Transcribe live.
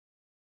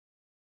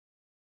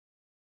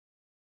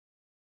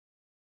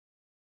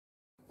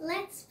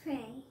Let's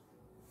pray.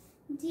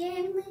 Dear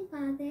Heavenly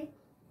Father,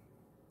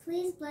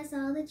 please bless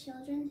all the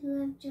children who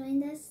have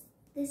joined us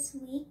this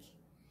week.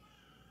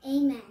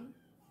 Amen.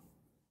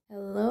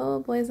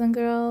 Hello, boys and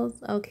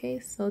girls. Okay,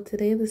 so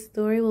today the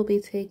story will be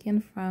taken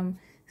from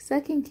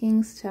 2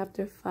 Kings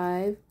chapter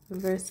 5,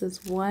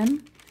 verses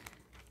 1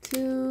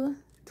 to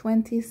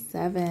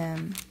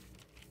 27.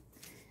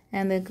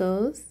 And it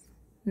goes,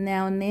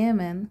 Now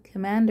Naaman,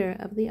 commander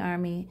of the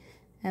army,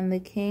 and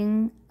the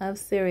king of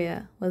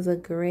Syria, was a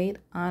great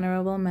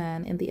honorable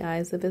man in the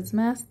eyes of his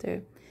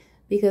master,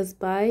 because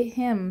by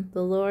him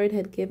the Lord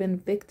had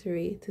given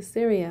victory to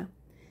Syria.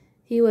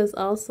 He was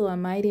also a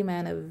mighty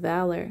man of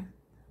valor,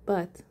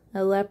 but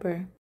a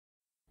leper.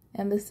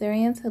 And the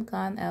Syrians had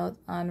gone out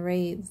on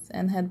raids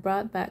and had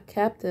brought back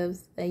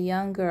captives a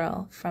young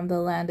girl from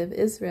the land of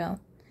Israel.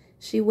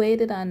 She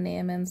waited on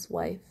Naaman's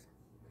wife.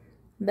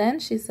 Then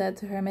she said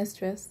to her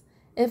mistress,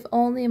 If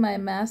only my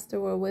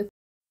master were with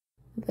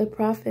the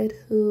prophet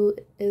who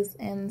is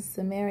in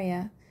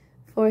Samaria,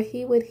 for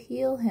he would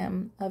heal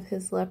him of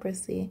his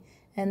leprosy.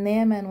 And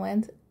Naaman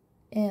went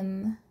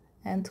in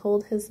and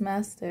told his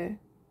master,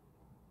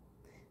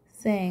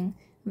 saying,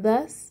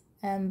 Thus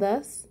and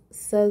thus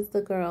says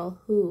the girl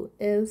who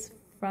is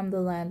from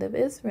the land of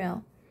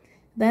Israel.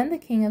 Then the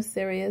king of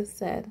Syria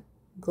said,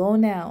 Go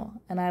now,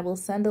 and I will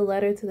send a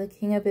letter to the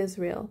king of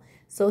Israel.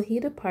 So he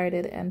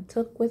departed and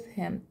took with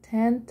him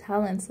 10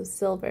 talents of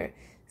silver,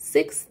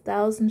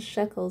 6,000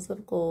 shekels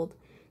of gold,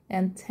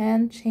 and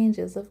 10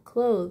 changes of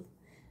clothes.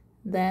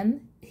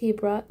 Then he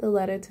brought the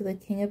letter to the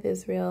king of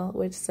Israel,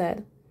 which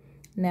said,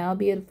 Now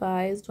be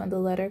advised when the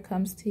letter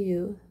comes to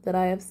you, that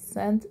I have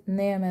sent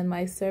Naaman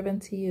my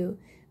servant to you,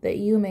 that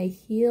you may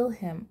heal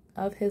him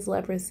of his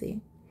leprosy.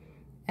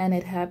 And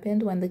it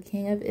happened when the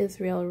king of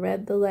Israel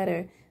read the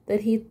letter,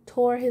 that he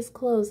tore his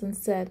clothes and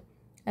said,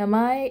 Am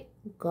I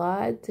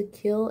God to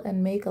kill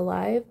and make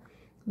alive,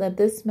 that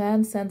this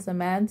man sends a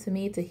man to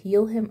me to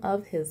heal him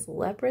of his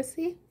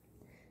leprosy?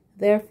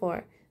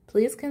 Therefore,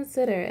 please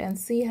consider and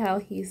see how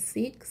he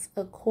seeks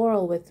a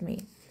quarrel with me.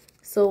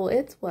 So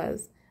it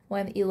was,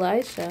 when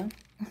Elisha,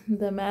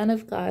 the man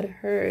of God,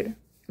 heard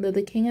that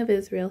the king of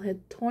Israel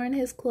had torn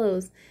his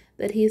clothes,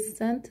 that he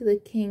sent to the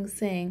king,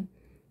 saying,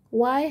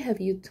 Why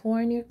have you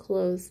torn your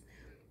clothes?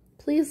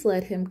 Please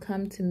let him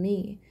come to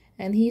me,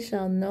 and he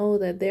shall know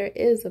that there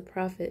is a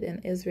prophet in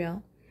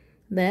Israel.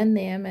 Then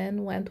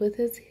Naaman went with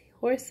his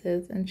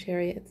horses and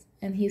chariots,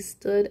 and he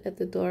stood at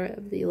the door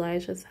of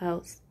Elijah's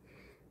house.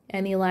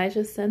 And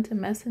Elijah sent a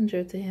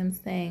messenger to him,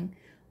 saying,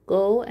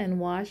 Go and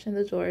wash in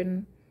the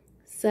Jordan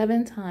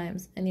 7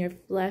 times, and your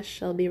flesh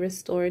shall be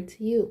restored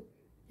to you,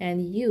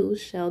 and you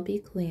shall be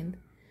cleaned.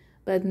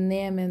 But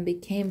Naaman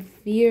became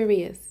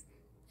furious,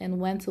 and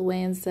went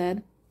away and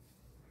said,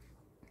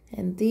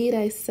 Indeed,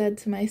 I said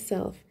to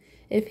myself,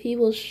 if he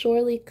will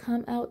surely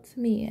come out to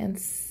me and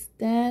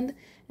stand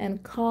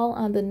and call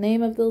on the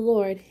name of the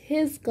Lord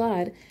his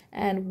God,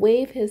 and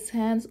wave his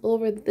hands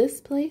over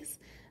this place,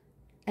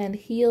 and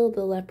heal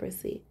the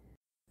leprosy.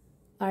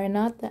 Are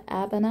not the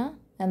Abana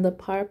and the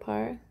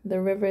Parpar, the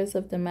rivers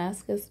of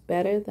Damascus,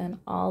 better than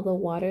all the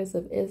waters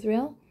of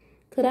Israel?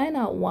 Could I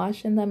not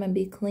wash in them and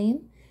be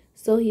clean?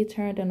 So he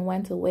turned and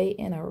went away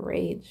in a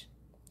rage.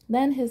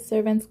 Then his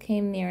servants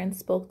came near and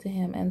spoke to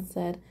him and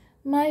said,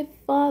 My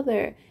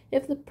father,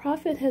 if the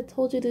prophet had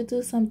told you to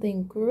do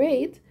something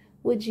great,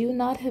 would you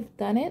not have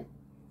done it?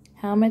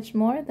 How much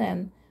more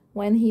then,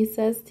 when he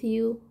says to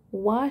you,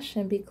 Wash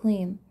and be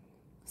clean?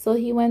 So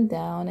he went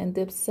down and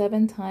dipped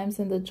 7 times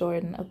in the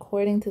Jordan,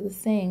 according to the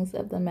sayings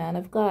of the man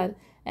of God,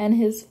 and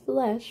his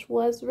flesh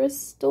was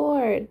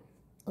restored,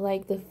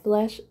 like the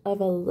flesh of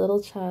a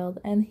little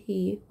child, and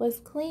he was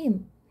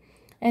clean.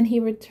 And he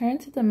returned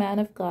to the man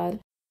of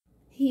God,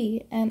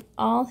 he and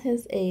all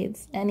his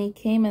aides, and he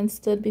came and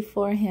stood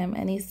before him,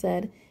 and he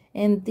said,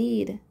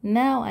 Indeed,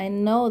 now I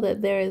know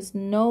that there is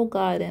no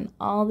God in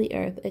all the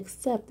earth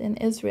except in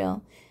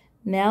Israel.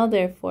 Now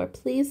therefore,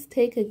 please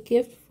take a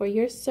gift for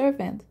your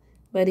servant.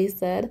 But he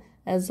said,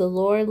 As the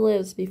Lord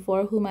lives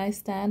before whom I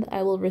stand,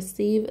 I will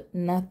receive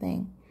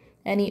nothing.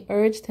 And he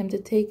urged him to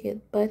take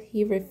it, but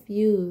he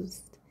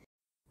refused.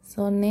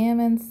 So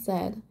Naaman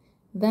said,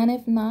 Then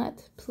if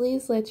not,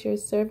 please let your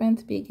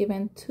servant be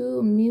given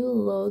 2 mule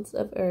loads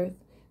of earth,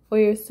 for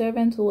your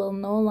servant will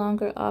no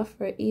longer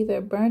offer either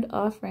burnt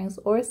offerings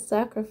or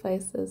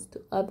sacrifices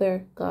to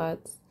other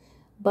gods,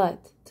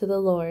 but to the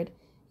Lord.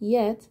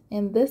 Yet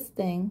in this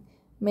thing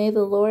may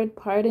the Lord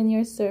pardon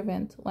your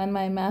servant, when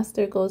my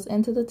master goes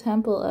into the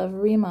temple of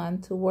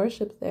Rimmon to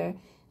worship there,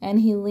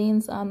 and he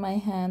leans on my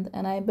hand,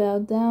 and I bow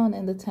down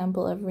in the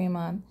temple of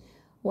Rimmon,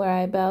 where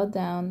I bow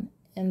down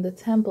in the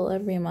temple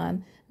of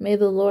Rimmon. May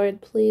the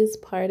Lord please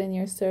pardon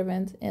your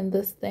servant in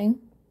this thing.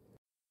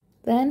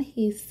 Then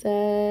he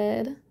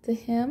said to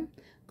him,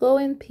 Go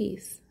in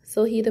peace.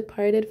 So he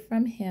departed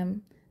from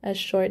him a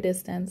short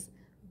distance.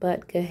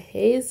 But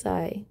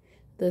Gehazi,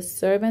 the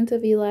servant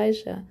of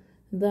Elijah,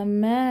 the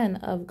man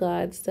of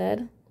God,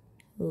 said,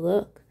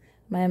 Look,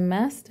 my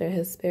master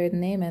has spared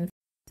Naaman,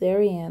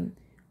 Syrian,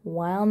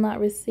 while not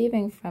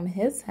receiving from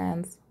his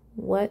hands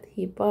what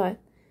he bought.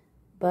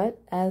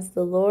 But as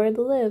the Lord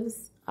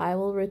lives, I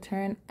will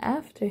return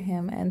after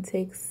him and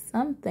take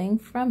something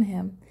from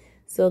him.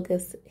 So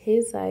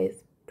Gehazi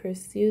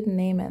pursued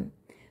Naaman.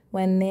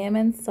 When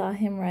Naaman saw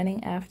him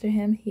running after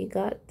him, he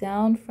got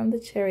down from the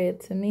chariot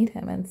to meet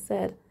him and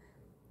said,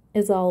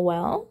 "Is all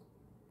well?"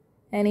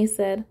 And he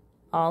said,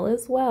 "All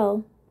is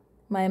well.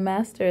 My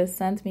master has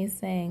sent me,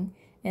 saying,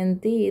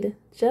 Indeed,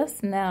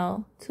 just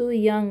now 2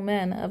 young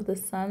men of the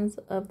sons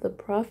of the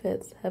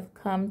prophets have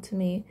come to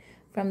me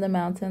from the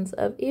mountains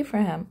of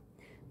Ephraim.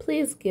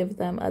 Please give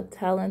them a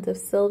talent of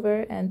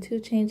silver and 2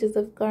 changes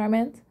of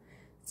garment."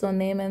 So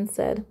Naaman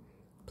said,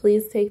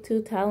 "Please take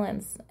 2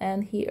 talents."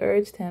 And he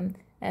urged him,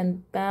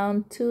 and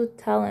bound 2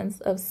 talents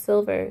of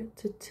silver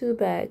to 2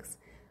 bags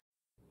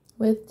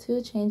with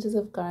 2 changes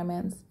of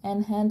garments,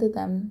 and handed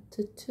them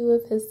to 2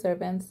 of his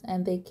servants,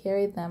 and they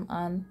carried them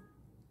on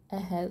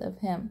ahead of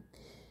him.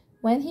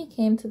 When he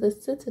came to the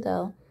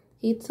citadel,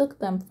 he took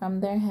them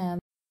from their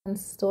hands and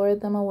stored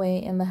them away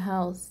in the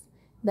house.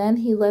 Then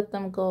he let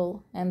them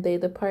go, and they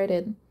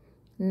departed.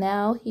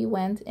 Now he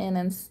went in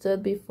and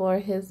stood before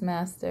his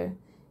master.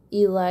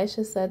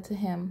 Elisha said to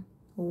him,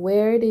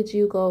 "Where did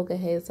you go,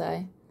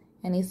 Gehazi?"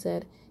 And he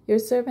said, "Your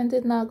servant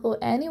did not go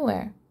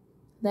anywhere."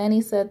 Then he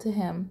said to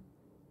him,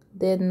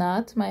 "Did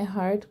not my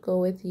heart go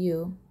with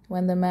you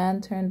when the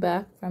man turned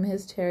back from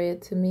his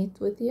chariot to meet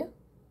with you?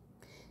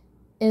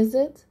 Is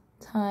it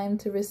time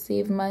to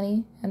receive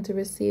money and to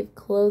receive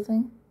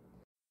clothing?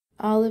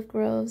 Olive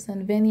groves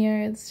and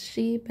vineyards,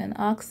 sheep and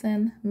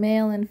oxen,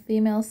 male and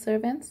female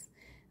servants?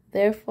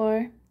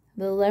 Therefore,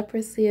 the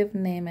leprosy of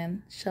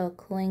Naaman shall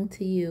cling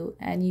to you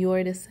and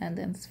your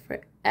descendants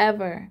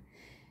forever."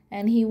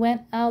 And he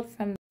went out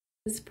from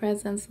his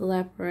presence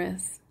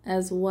leprous,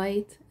 as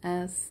white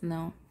as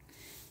snow.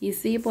 You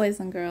see, boys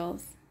and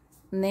girls,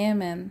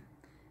 Naaman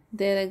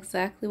did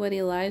exactly what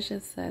Elijah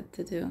said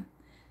to do.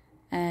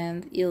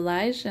 And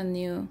Elijah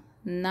knew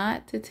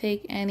not to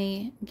take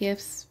any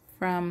gifts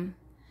from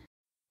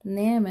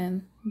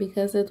Naaman,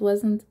 because it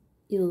wasn't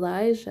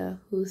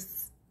Elijah who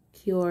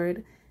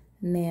cured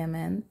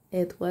Naaman,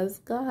 it was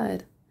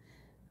God.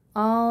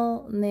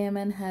 All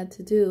Naaman had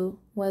to do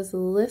was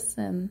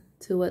listen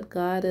to what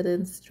God had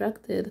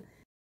instructed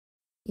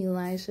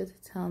Elijah to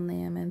tell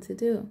Naaman to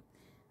do.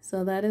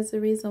 So that is the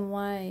reason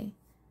why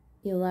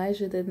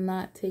Elijah did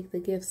not take the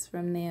gifts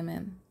from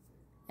Naaman.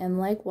 And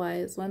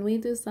likewise, when we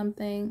do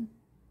something,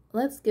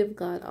 let's give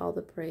God all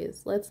the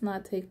praise. Let's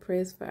not take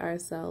praise for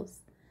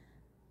ourselves.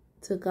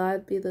 To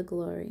God be the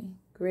glory.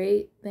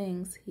 Great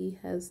things he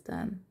has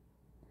done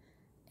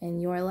in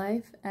your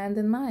life and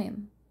in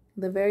mine.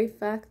 The very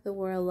fact that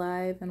we're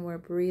alive and we're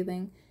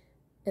breathing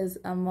is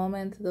a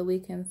moment that we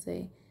can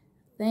say,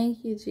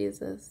 "Thank you,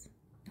 Jesus,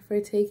 for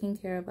taking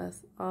care of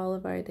us all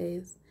of our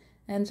days."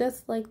 And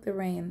just like the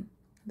rain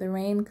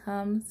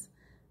comes,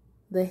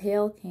 the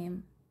hail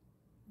came,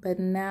 but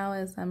now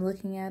as I'm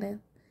looking at it,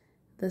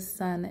 the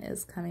sun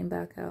is coming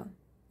back out.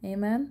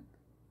 Amen?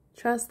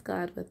 Trust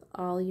God with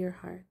all your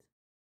heart.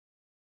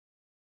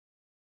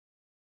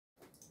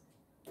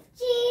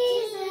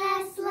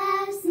 Jesus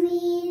loves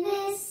me,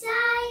 this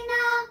I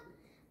know,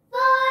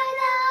 for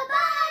the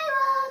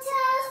Bible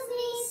tells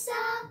me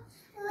so.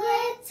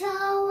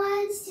 Little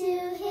ones to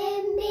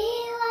him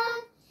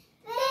belong.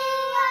 They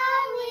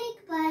are weak,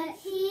 but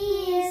he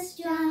is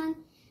strong.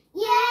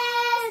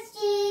 Yes,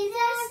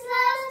 Jesus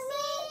loves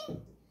me.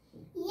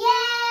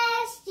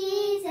 Yes,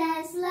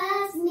 Jesus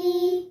loves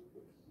me.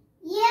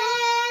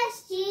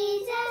 Yes,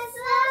 Jesus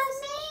loves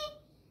me.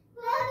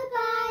 The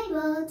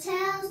Bible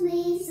tells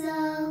me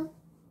so.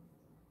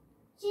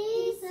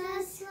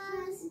 Jesus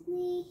loves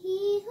me,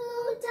 he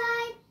who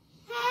died,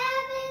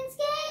 heaven's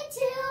gate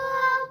to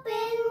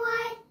open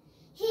wide.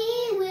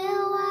 He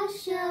will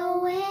wash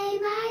away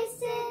my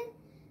sin.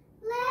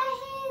 Let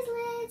his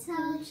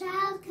little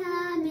child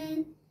come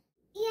in.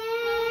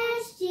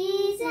 Yes,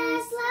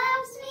 Jesus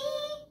loves me.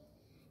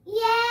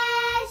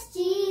 Yes,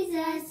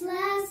 Jesus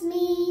loves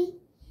me.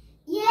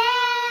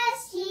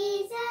 Yes,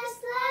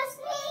 Jesus loves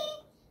me.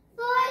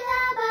 For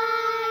the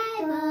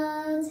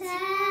Bible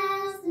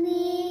tells me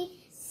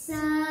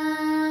so.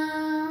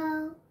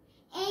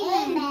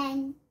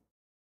 Amen.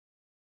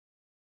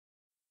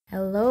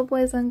 Hello,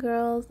 boys and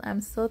girls.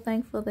 I'm so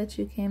thankful that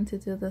you came to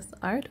do this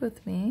art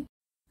with me.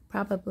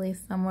 Probably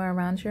somewhere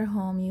around your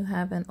home you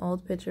have an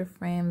old picture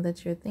frame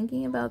that you're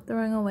thinking about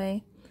throwing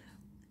away,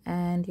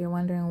 and you're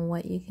wondering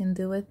what you can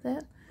do with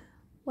it.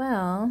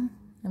 Well,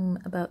 I'm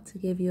about to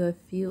give you a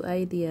few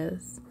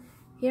ideas.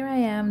 Here I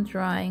am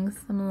drawing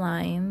some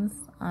lines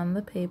on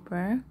the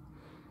paper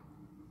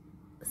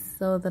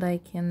so that I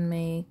can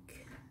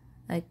make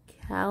a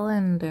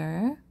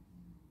calendar.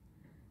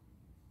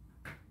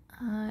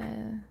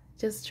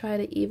 Just try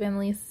to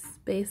evenly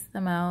space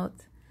them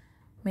out.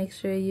 Make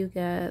sure you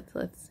get,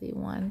 let's see,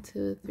 1,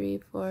 2, 3,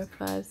 4,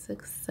 5,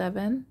 6,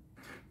 7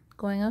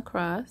 going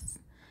across,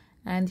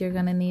 and you're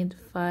going to need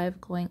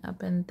 5 going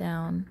up and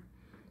down.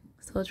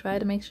 So try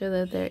to make sure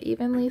that they're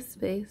evenly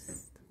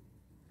spaced.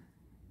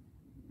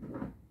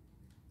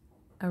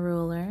 A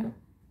ruler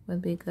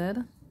would be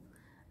good.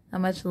 A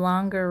much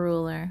longer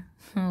ruler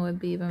would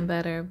be even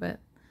better, but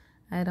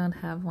I don't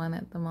have one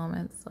at the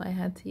moment, so I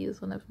had to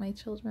use one of my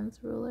children's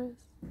rulers.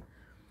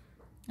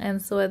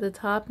 And so at the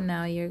top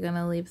now, you're going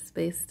to leave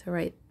space to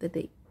write the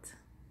date,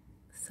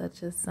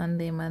 such as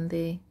Sunday,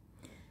 Monday,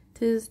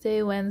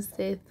 Tuesday,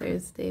 Wednesday,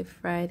 Thursday,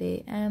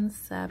 Friday, and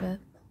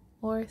Sabbath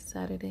or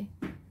Saturday.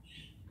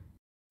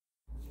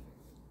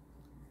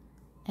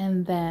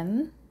 And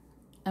then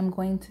I'm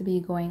going to be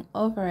going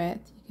over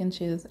it. You can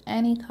choose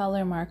any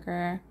color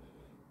marker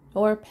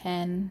or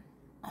pen,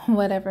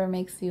 whatever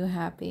makes you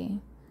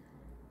happy.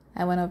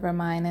 I went over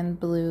mine in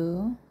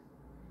blue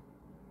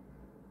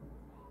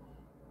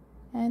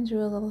and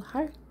drew a little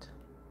heart.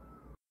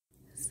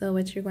 So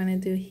what you're going to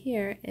do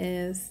here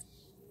is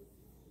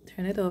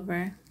turn it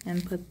over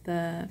and put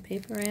the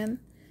paper in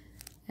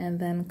and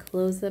then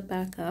close it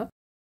back up.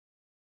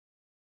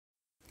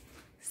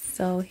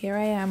 So here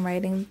I am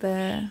writing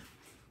the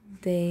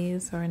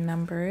days or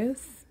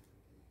numbers,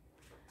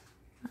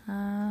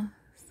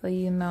 so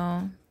you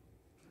know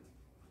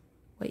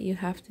what you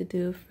have to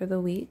do for the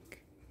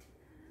week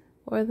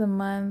or the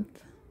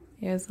month.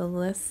 Here's a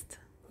list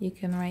you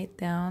can write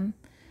down.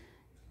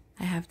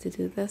 I have to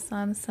do this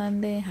on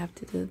Sunday, I have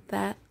to do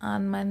that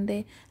on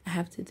Monday, I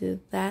have to do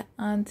that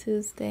on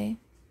Tuesday.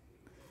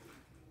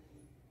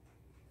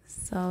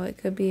 So it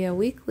could be a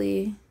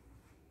weekly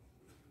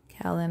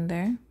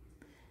calendar.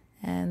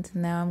 And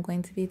now I'm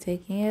going to be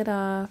taking it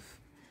off,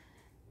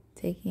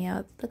 taking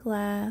out the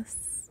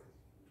glass,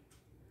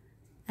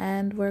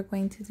 and we're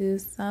going to do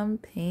some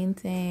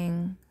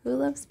painting. Who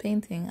loves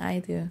painting? I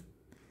do.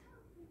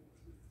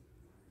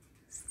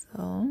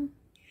 So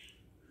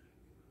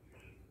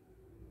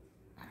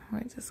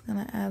we're just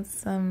gonna add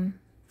some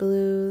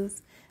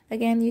blues.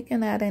 Again, you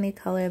can add any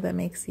color that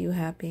makes you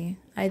happy.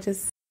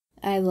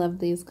 I love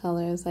these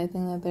colors. I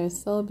think that they're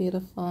so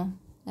beautiful,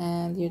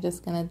 and you're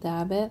just gonna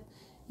dab it.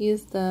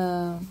 Use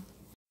the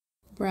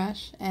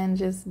brush and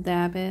just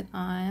dab it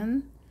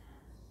on,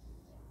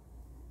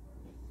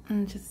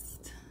 and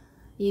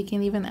you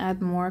can even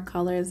add more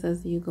colors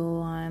as you go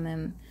on,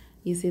 and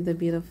you see the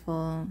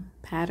beautiful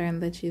pattern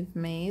that you've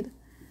made.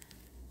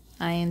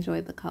 I enjoy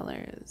the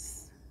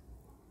colors.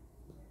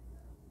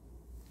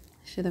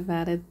 Should have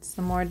added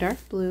some more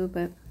dark blue,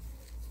 but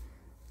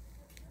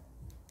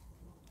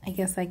I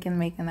guess I can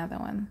make another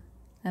one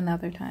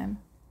another time.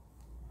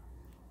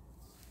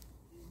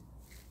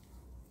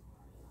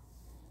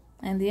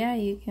 And yeah,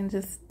 you can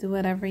just do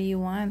whatever you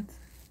want.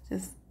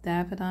 Just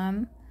dab it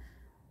on,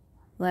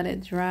 let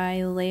it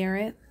dry, layer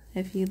it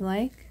if you'd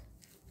like.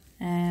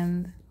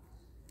 And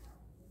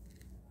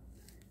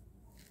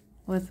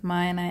with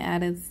mine, I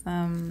added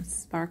some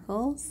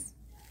sparkles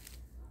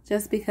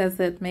just because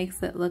it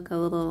makes it look a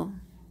little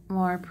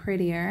more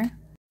prettier.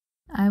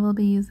 I will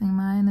be using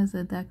mine as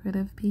a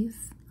decorative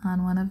piece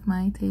on one of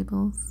my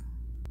tables.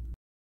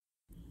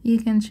 You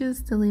can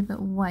choose to leave it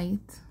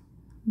white,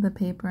 the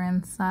paper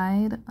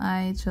inside.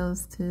 I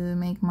chose to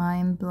make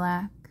mine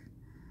black,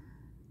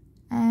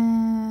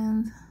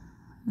 and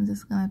I'm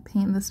just gonna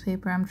paint this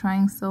paper. I'm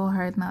trying so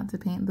hard not to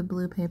paint the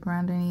blue paper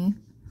underneath.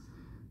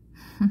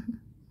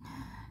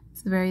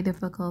 It's very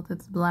difficult.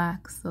 It's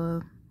black,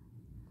 so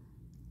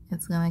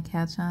it's gonna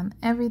catch on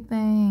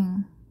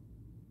everything.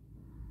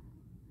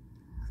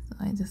 So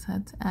I just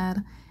had to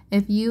add.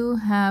 If you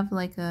have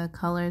like a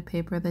colored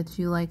paper that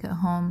you like at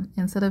home,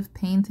 instead of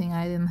painting,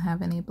 I didn't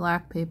have any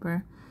black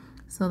paper.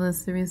 So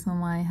that's the reason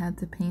why I had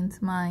to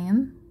paint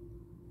mine.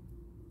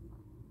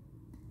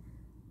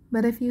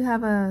 But if you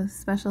have a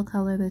special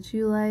color that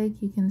you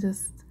like, you can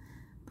just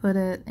put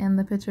it in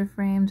the picture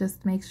frame.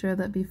 Just make sure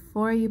that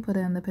before you put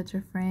it in the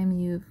picture frame,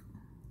 you've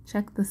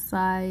checked the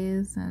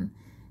size and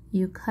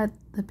you cut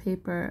the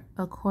paper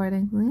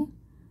accordingly.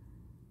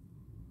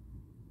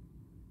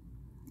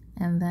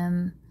 And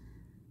then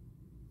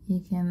you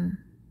can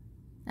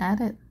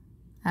add it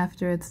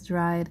after it's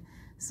dried.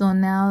 So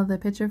now the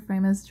picture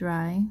frame is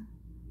dry.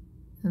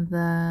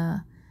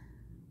 The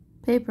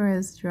paper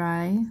is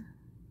dry,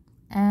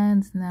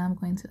 and now I'm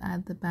going to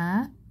add the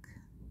back.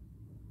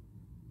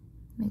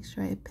 Make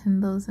sure I pin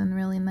those in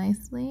really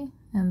nicely,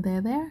 and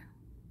they're there.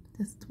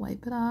 Just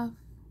wipe it off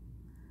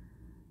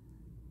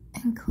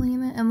and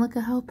clean it, and look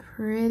at how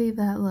pretty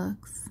that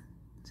looks.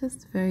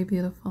 Just very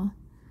beautiful.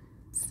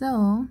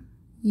 So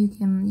you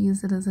can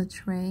use it as a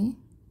tray.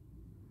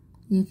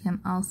 You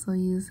can also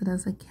use it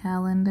as a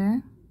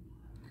calendar,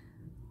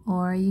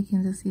 or you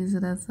can just use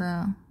it as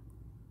a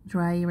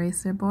dry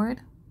eraser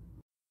board.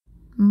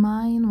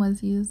 Mine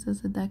was used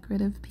as a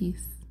decorative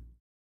piece.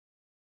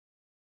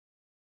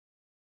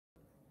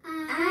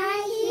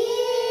 I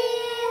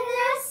hear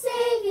the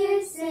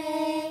Savior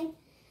say,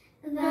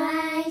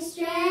 thy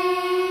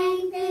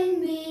strength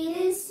in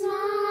me is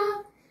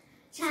small.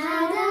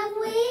 Child of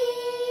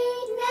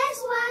weakness,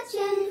 watch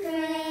and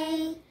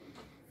pray.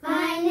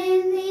 Find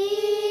in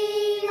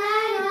thee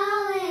thine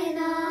all in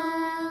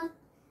all.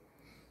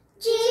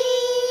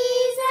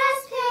 Jesus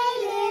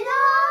paid it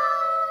all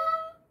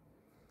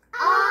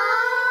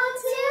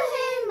to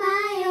him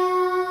my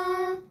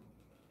all.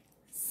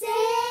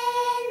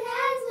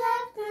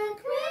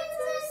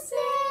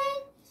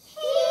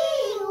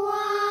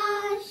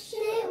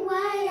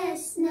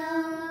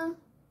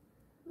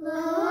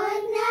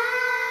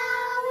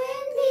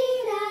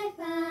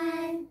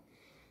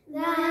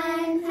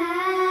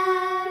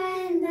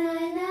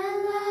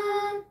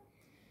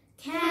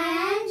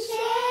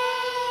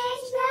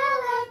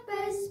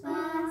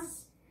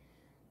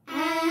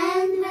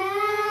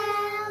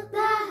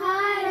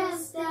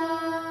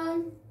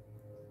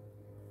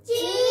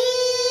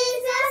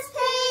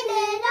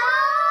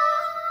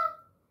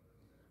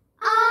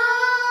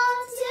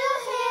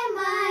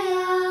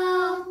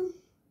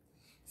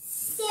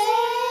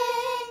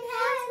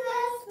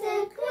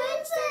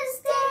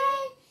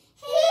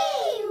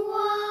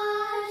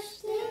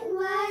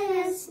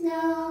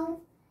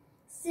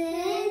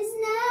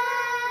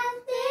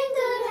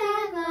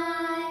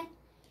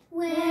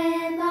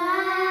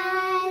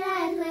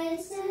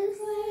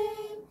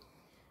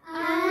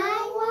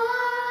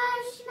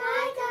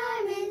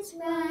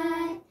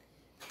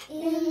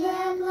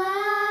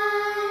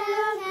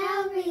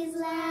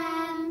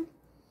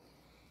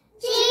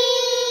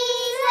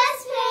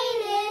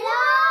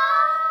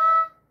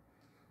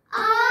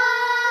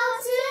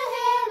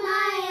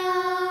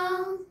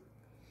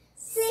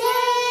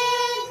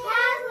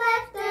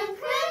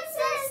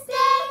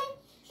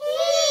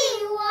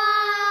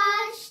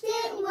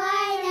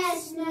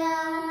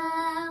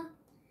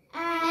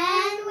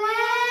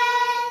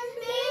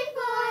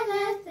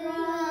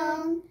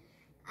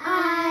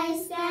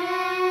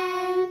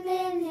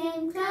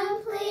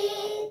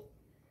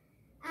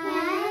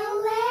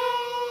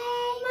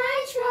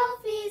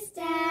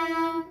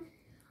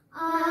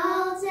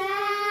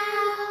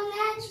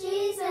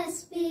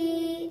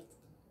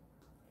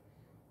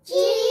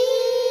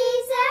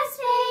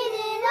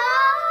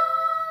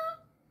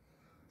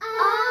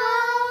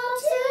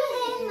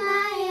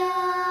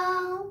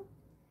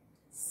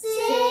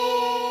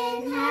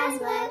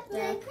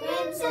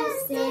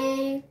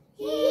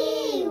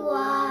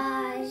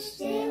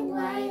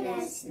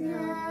 Christ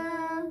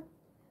love.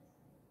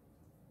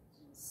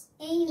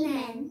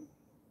 Amen.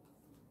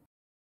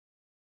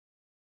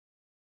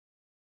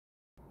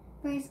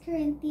 1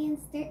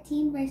 Corinthians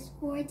 13 verse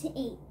 4 to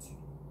 8.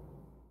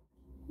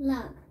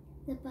 Love.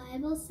 The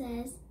Bible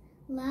says,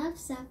 love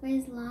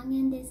suffers long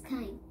and is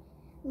kind.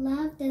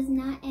 Love does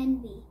not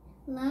envy.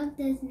 Love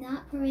does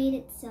not parade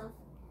itself,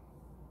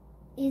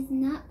 is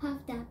not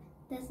puffed up,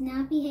 does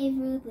not behave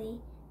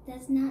rudely,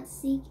 does not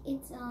seek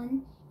its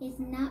own, is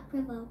not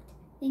provoked,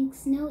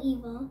 thinks no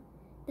evil,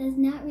 does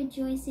not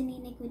rejoice in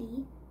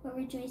iniquity, but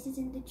rejoices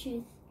in the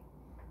truth,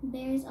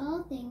 bears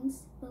all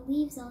things,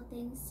 believes all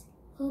things,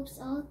 hopes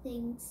all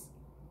things,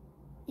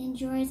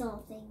 endures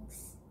all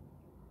things.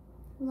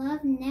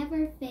 Love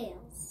never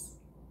fails.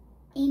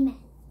 Amen.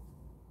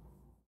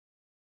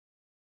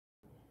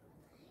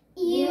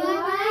 You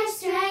are my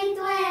strength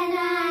when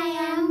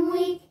I am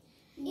weak.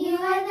 You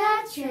are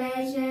the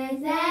treasure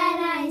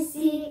that I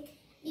seek.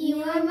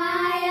 You are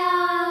my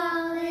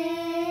all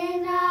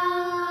in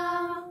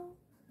all.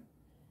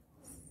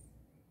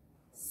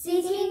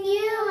 Seeking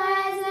you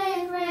as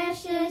a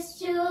precious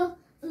jewel,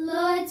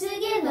 Lord, to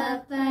give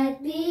up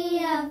I'd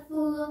be a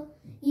fool.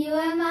 You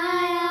are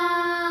my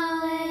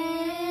all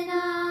in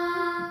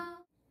all.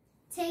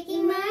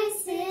 Taking my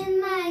sin,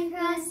 my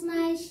cross,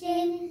 my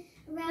shame,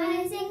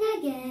 rising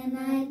again,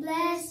 I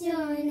bless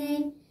your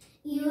name.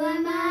 You are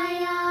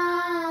my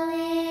all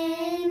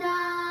in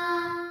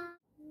all.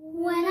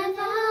 When I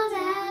fall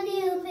down,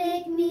 you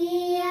pick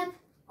me up.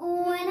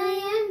 When I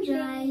am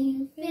dry,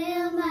 you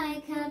fill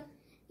my cup.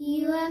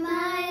 You are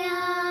my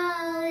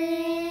all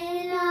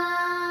in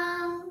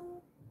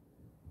all.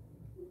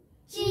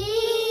 Jesus,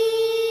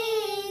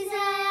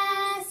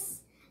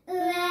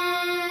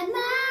 Lamb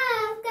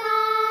of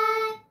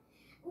God,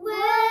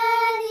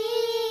 worthy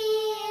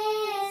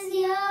is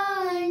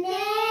your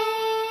name.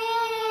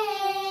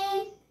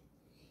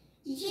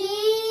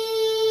 Jesus,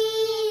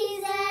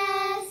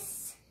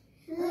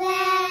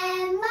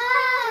 Lamb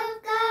of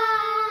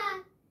God,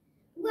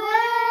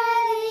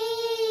 worthy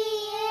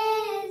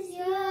is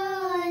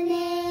your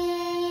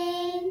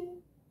name.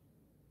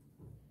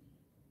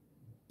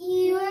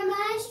 You are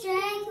my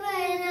strength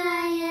when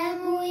I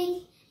am weak.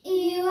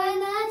 You are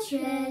the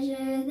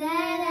treasure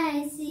that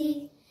I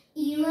seek.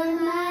 You are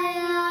my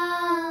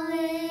all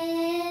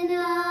in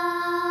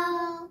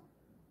all.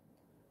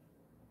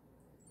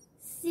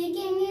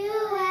 Seeking you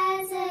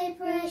as a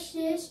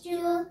precious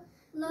jewel,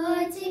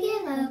 Lord, to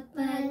give up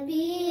I'd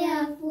be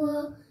a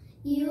fool.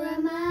 You are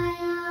my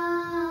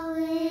all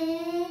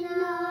in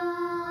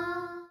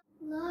all.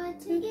 Lord,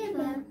 to give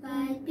up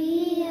I'd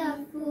be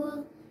a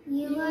fool.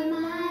 You are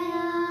my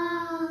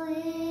all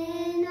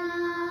in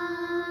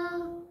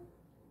all.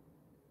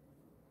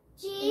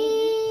 Jesus,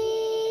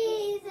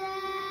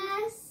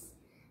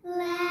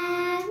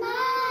 Lamb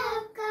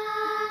of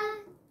God,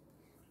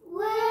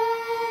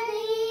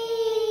 worthy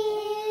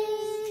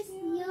is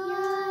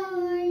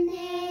your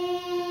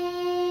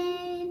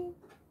name.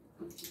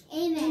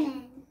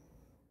 Amen.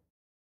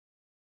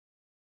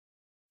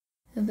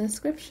 The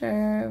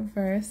scripture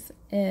verse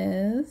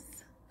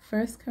is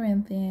 1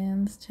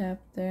 Corinthians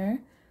chapter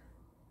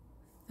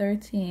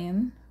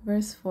 13,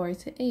 verse 4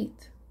 to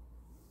 8.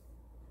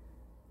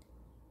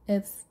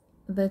 It's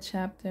the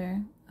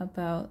chapter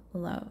about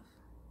love.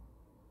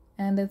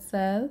 And it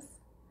says,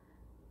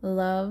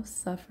 love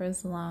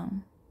suffers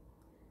long.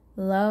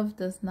 Love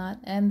does not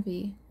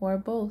envy or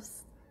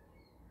boast.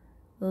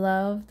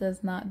 Love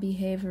does not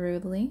behave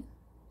rudely.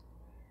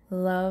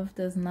 Love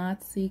does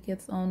not seek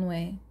its own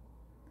way.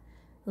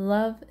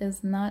 Love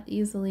is not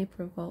easily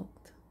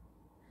provoked.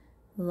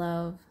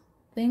 Love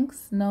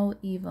thinks no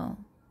evil.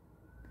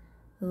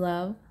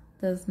 Love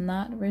does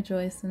not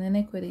rejoice in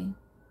iniquity.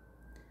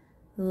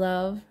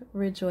 Love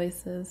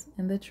rejoices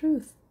in the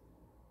truth.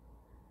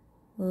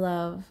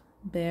 Love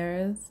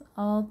bears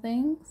all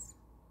things.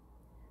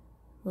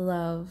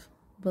 Love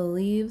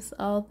believes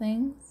all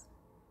things.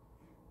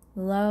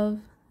 Love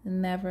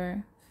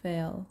never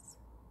fails.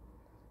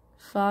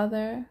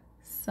 Father,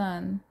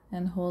 Son,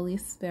 and Holy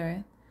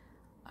Spirit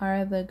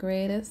are the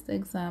greatest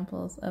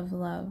examples of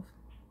love.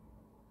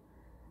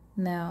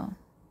 Now,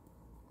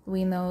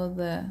 we know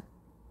the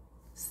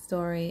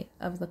story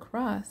of the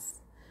cross,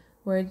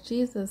 where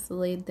Jesus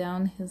laid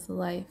down his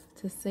life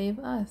to save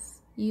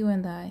us, you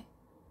and I.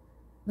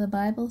 The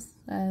Bible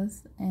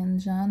says in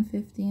John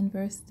 15,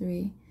 verse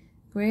 3,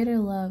 greater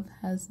love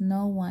has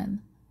no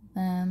one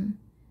than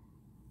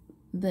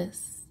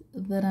this,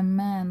 that a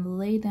man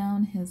lay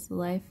down his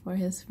life for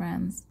his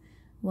friends.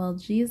 Well,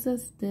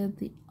 Jesus did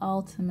the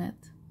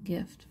ultimate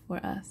gift for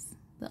us,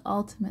 the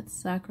ultimate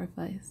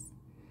sacrifice.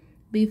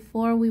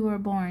 Before we were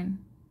born,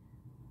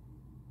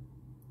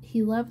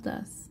 he loved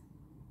us,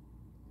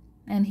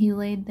 and he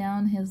laid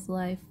down his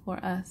life for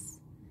us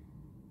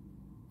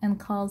and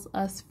calls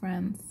us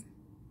friends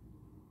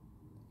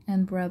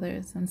and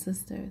brothers and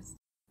sisters.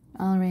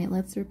 All right,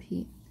 let's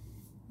repeat.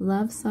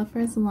 Love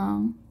suffers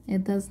long.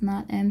 It does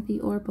not envy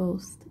or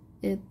boast.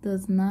 It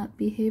does not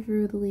behave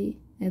rudely.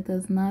 It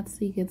does not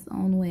seek its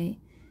own way.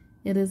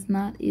 It is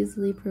not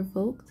easily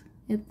provoked.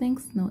 It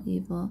thinks no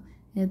evil.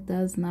 It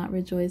does not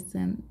rejoice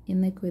in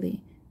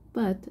iniquity,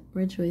 but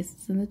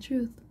rejoices in the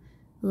truth.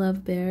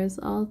 Love bears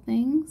all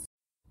things,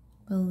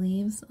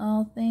 believes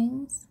all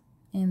things,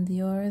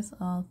 endures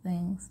all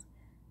things.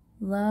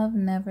 Love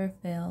never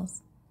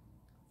fails.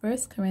 1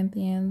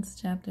 Corinthians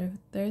chapter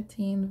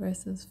 13,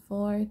 verses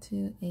 4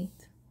 to 8.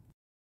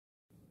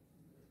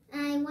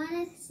 I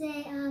want to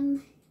say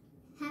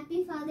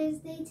Happy Father's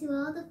Day to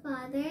all the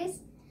fathers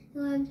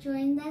who have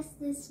joined us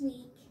this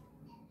week.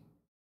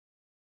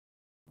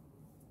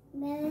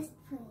 Let us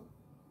pray.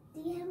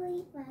 Dear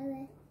Heavenly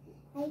Father,